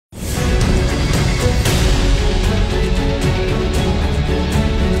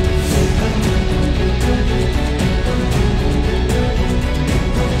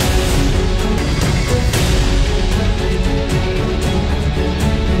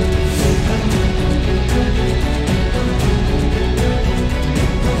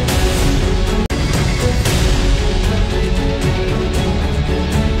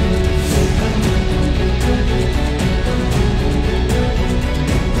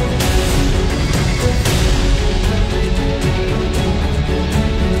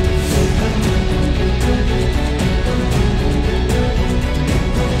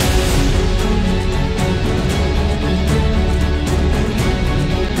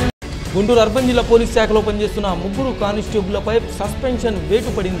Guntur urban జిల్లా police శాఖలో పనిచేస్తున్న ముగ్గురు కానిస్టేబుళ్లపై సస్పెన్షన్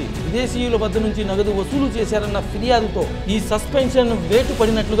వేటు పడింది. విదేశీయుల వద్ద నుంచి నగదు వసూలు చేశారన్న ఫిర్యాదుతో ఈ సస్పెన్షన్ వేటు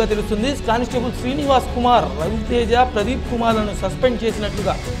పడినట్లుగా తెలుస్తుంది. కానిస్టేబుల్ శ్రీనివాస్ కుమార్, రవితేజ, ప్రదీప్ కుమార్లను సస్పెండ్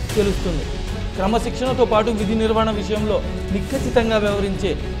చేసినట్లుగా తెలుస్తుంది. క్రమశిక్షణతో పాటు విధి నిర్వహణ విషయంలో నిఖచ్చితంగా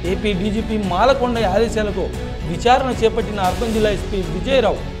వ్యవహరించే ఏపీ డీజీపీ మాలకొండ ఆదేశాలతో విచారణ చేపట్టిన అర్బన్ జిల్లా ఎస్పీ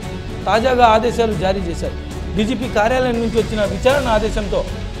విజయరావు తాజాగా ఆదేశాలు జారీ చేశారు. డీజీపీ కార్యాలయం నుంచి వచ్చిన విచారణ ఆదేశంతో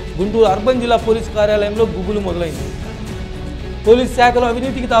గుంటూరు అర్బన్ జిల్లా పోలీస్ కార్యాలయంలో గుబులు మొదలైంది. పోలీస్ శాఖలో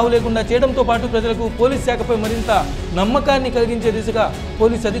అవినీతికి తావు లేకుండా చేయడంతో పాటు ప్రజలకు పోలీస్ శాఖపై మరింత నమ్మకాన్ని కలిగించే దిశగా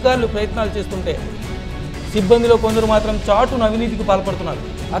పోలీస్ అధికారులు ప్రయత్నాలు చేస్తుంటే సిబ్బందిలో కొందరు మాత్రం చాటును అవినీతికి పాల్పడుతున్నారు.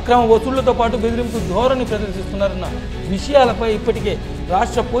 అక్రమ వసూళ్లతో పాటు బెదిరింపు ధోరణి ప్రదర్శిస్తున్నారన్న విషయాలపై ఇప్పటికే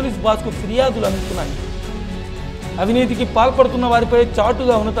రాష్ట్ర పోలీస్ బాస్కు ఫిర్యాదులు అందుతున్నాయి. అవినీతికి పాల్పడుతున్న వారిపై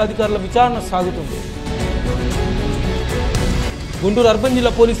చాటుగా ఉన్నతాధికారుల విచారణ సాగుతుంది. గుంటూరు అర్బన్ జిల్లా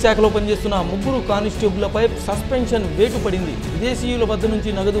పోలీస్ శాఖలో పనిచేస్తున్న ముగ్గురు కానిస్టేబుళ్లపై సస్పెన్షన్ వేటు పడింది. విదేశీయుల వద్ద నుంచి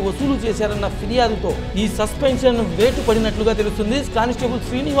నగదు వసూలు చేశారన్న ఫిర్యాదుతో ఈ సస్పెన్షన్ వేటు పడినట్లుగా తెలుస్తుంది. కానిస్టేబుల్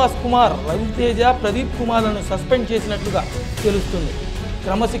శ్రీనివాస్ కుమార్, రవితేజ, ప్రదీప్ కుమార్లను సస్పెండ్ చేసినట్లుగా తెలుస్తుంది.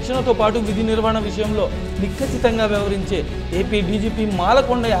 క్రమశిక్షణతో పాటు విధి నిర్వహణ విషయంలో నిఖచ్చితంగా వ్యవహరించే ఏపీ డీజీపీ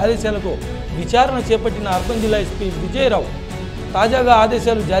మాలకొండ ఆదేశాలతో విచారణ చేపట్టిన అర్బన్ జిల్లా ఎస్పీ విజయరావు తాజాగా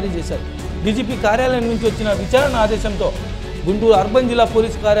ఆదేశాలు జారీ చేశారు. డీజీపీ కార్యాలయం నుంచి వచ్చిన విచారణ ఆదేశంతో గుంటూరు అర్బన్ జిల్లా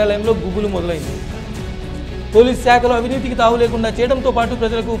పోలీస్ కార్యాలయంలో గుబులు మొదలైంది. పోలీస్ శాఖలో అవినీతికి తావు లేకుండా చేయడంతో పాటు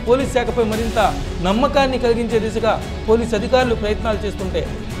ప్రజలకు పోలీస్ శాఖపై మరింత నమ్మకాన్ని కలిగించే దిశగా పోలీస్ అధికారులు ప్రయత్నాలు చేస్తుంటే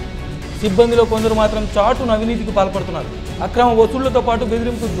సిబ్బందిలో కొందరు మాత్రం చాటును అవినీతికి పాల్పడుతున్నారు. అక్రమ వసూళ్లతో పాటు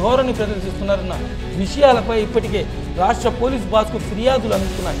బెదిరింపు ధోరణి ప్రదర్శిస్తున్నారన్న విషయాలపై ఇప్పటికే రాష్ట్ర పోలీస్ బాస్కు ఫిర్యాదులు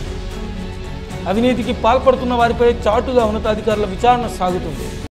అందుతున్నాయి. అవినీతికి పాల్పడుతున్న వారిపై చాటుగా ఉన్నతాధికారుల విచారణ సాగుతుంది.